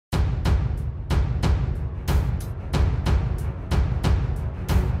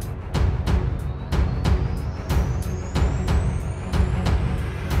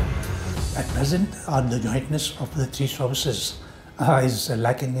present, the jointness of the three services is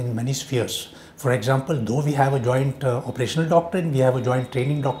lacking in many spheres. For example, though we have a joint operational doctrine, we have a joint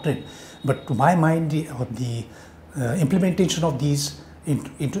training doctrine, but to my mind, the implementation of these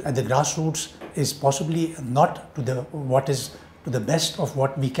at the grassroots is possibly not to the best of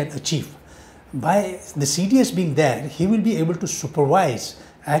what we can achieve. By the CDS being there, he will be able to supervise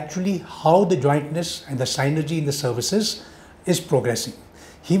actually how the jointness and the synergy in the services is progressing.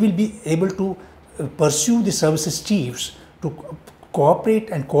 He will be able to pursue the services chiefs to cooperate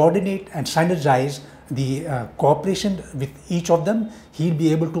and coordinate and synergize the cooperation with each of them. He'll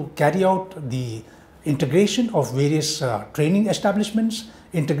be able to carry out the integration of various training establishments,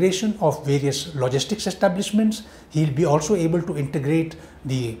 integration of various logistics establishments. He'll be also able to integrate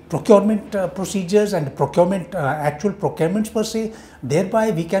the procurement procedures and procurement actual procurements per se. Thereby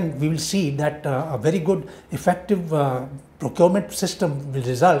we will see that a very good effective procurement system will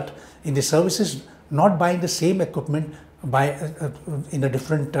result in the services not buying the same equipment in a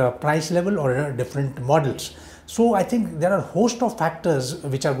different price level or different models. So I think there are a host of factors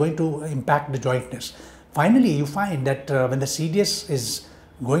which are going to impact the jointness. Finally, you find that when the CDS is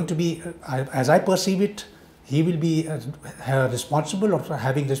going to be, as I perceive it, he will be responsible or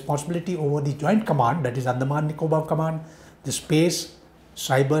having responsibility over the joint command, that is Andaman Nicobar Command, the space,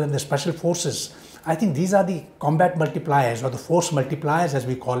 cyber and the special forces. I think these are the combat multipliers or the force multipliers as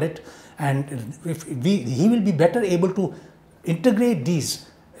we call it, and he will be better able to integrate these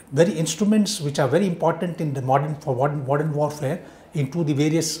very instruments which are very important in the modern warfare into the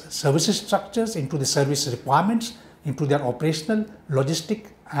various services structures, into the service requirements, into their operational, logistic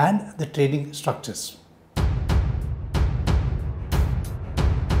and the training structures.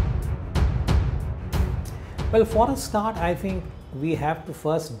 Well, for a start, I think we have to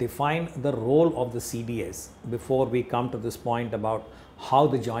first define the role of the CDS before we come to this point about how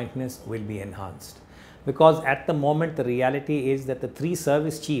the jointness will be enhanced. Because at the moment, the reality is that the three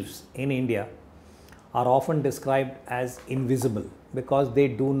service chiefs in India are often described as invisible because they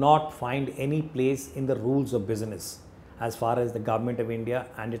do not find any place in the rules of business as far as the government of India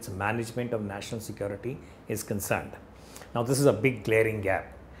and its management of national security is concerned. Now, this is a big glaring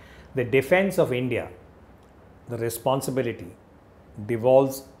gap. The defense of India, the responsibility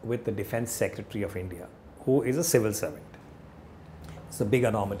devolves with the Defense Secretary of India, who is a civil servant. It's a big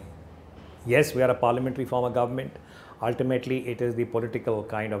anomaly. Yes, we are a parliamentary form of government. Ultimately, it is the political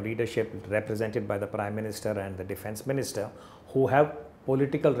kind of leadership represented by the Prime Minister and the Defense Minister who have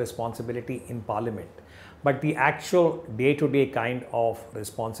political responsibility in Parliament. But the actual day-to-day kind of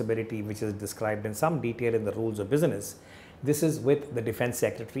responsibility, which is described in some detail in the rules of business, this is with the Defense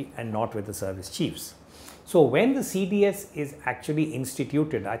Secretary and not with the service chiefs. So when the CDS is actually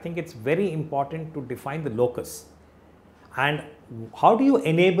instituted, I think it's very important to define the locus. And how do you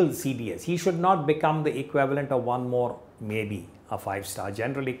enable CDS? He should not become the equivalent of one more, maybe a 5-star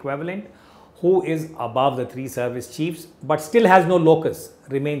general equivalent who is above the three service chiefs but still has no locus,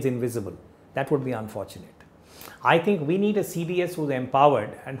 remains invisible. That would be unfortunate. I think we need a CDS who is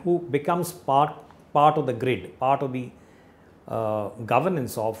empowered and who becomes part of the grid, part of the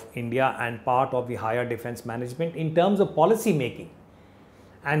governance of India and part of the higher defense management in terms of policy making.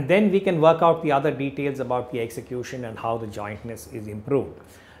 And then we can work out the other details about the execution and how the jointness is improved.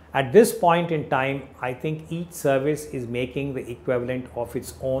 At this point in time, I think each service is making the equivalent of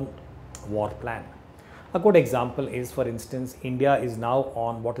its own war plan. A good example is, for instance, India is now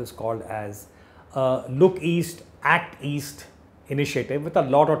on what is called as a Look East, Act East initiative with a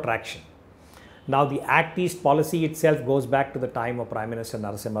lot of traction. Now, the Act East policy itself goes back to the time of Prime Minister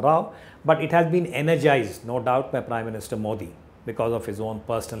Narasimha Rao, but it has been energized, no doubt, by Prime Minister Modi because of his own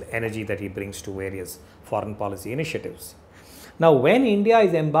personal energy that he brings to various foreign policy initiatives. Now, when India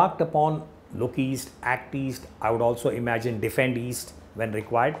is embarked upon Look East, Act East, I would also imagine Defend East when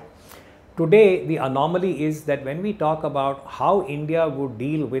required. Today, the anomaly is that when we talk about how India would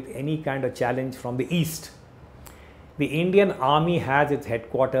deal with any kind of challenge from the East, the Indian Army has its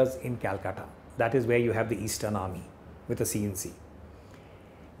headquarters in Calcutta. That is where you have the Eastern Army with a CNC.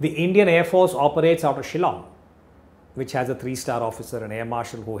 The Indian Air Force operates out of Shillong, which has a 3-star officer, an air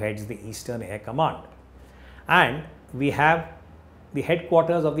marshal who heads the Eastern Air Command. And we have the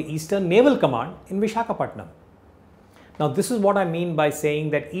headquarters of the Eastern Naval Command in Visakhapatnam. Now, this is what I mean by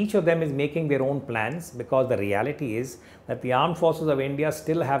saying that each of them is making their own plans, because the reality is that the armed forces of India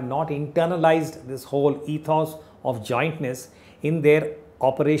still have not internalized this whole ethos of jointness in their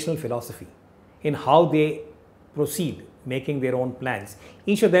operational philosophy, in how they proceed, making their own plans.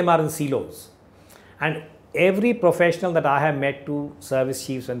 Each of them are in silos. And every professional that I have met, to service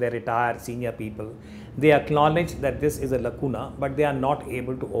chiefs when they retire, senior people, they acknowledge that this is a lacuna, but they are not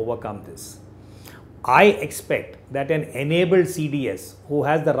able to overcome this. I expect that an enabled CDS who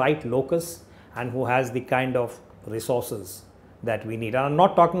has the right locus and who has the kind of resources that we need, and I'm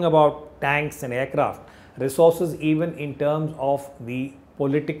not talking about tanks and aircraft, resources even in terms of the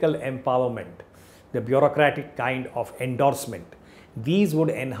political empowerment, the bureaucratic kind of endorsement, these would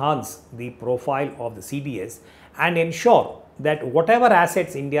enhance the profile of the CDS and ensure that whatever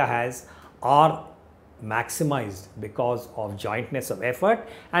assets India has are maximized because of jointness of effort,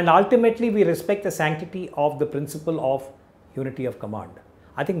 and ultimately we respect the sanctity of the principle of unity of command.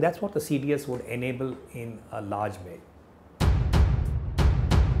 I think that's what the CDS would enable in a large way.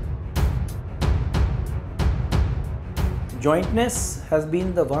 Jointness has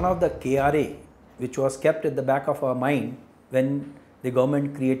been the one of the KRA which was kept at the back of our mind when the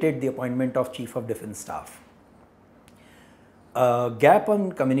government created the appointment of Chief of Defence Staff. A gap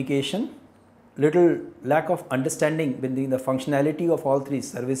on communication, little lack of understanding between the functionality of all three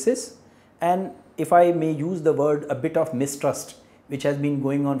services, and if I may use the word, a bit of mistrust which has been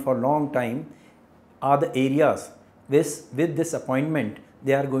going on for a long time, are the areas with this appointment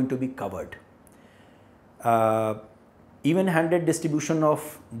they are going to be covered. Even-handed distribution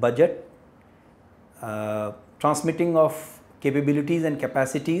of budget, transmitting of capabilities and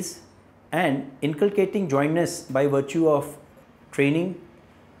capacities, and inculcating jointness by virtue of training,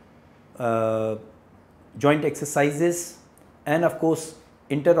 joint exercises, and of course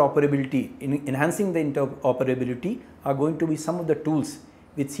interoperability, enhancing the interoperability are going to be some of the tools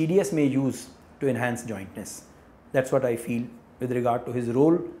which CDS may use to enhance jointness. That's what I feel with regard to his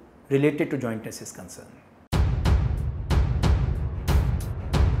role related to jointness is concerned.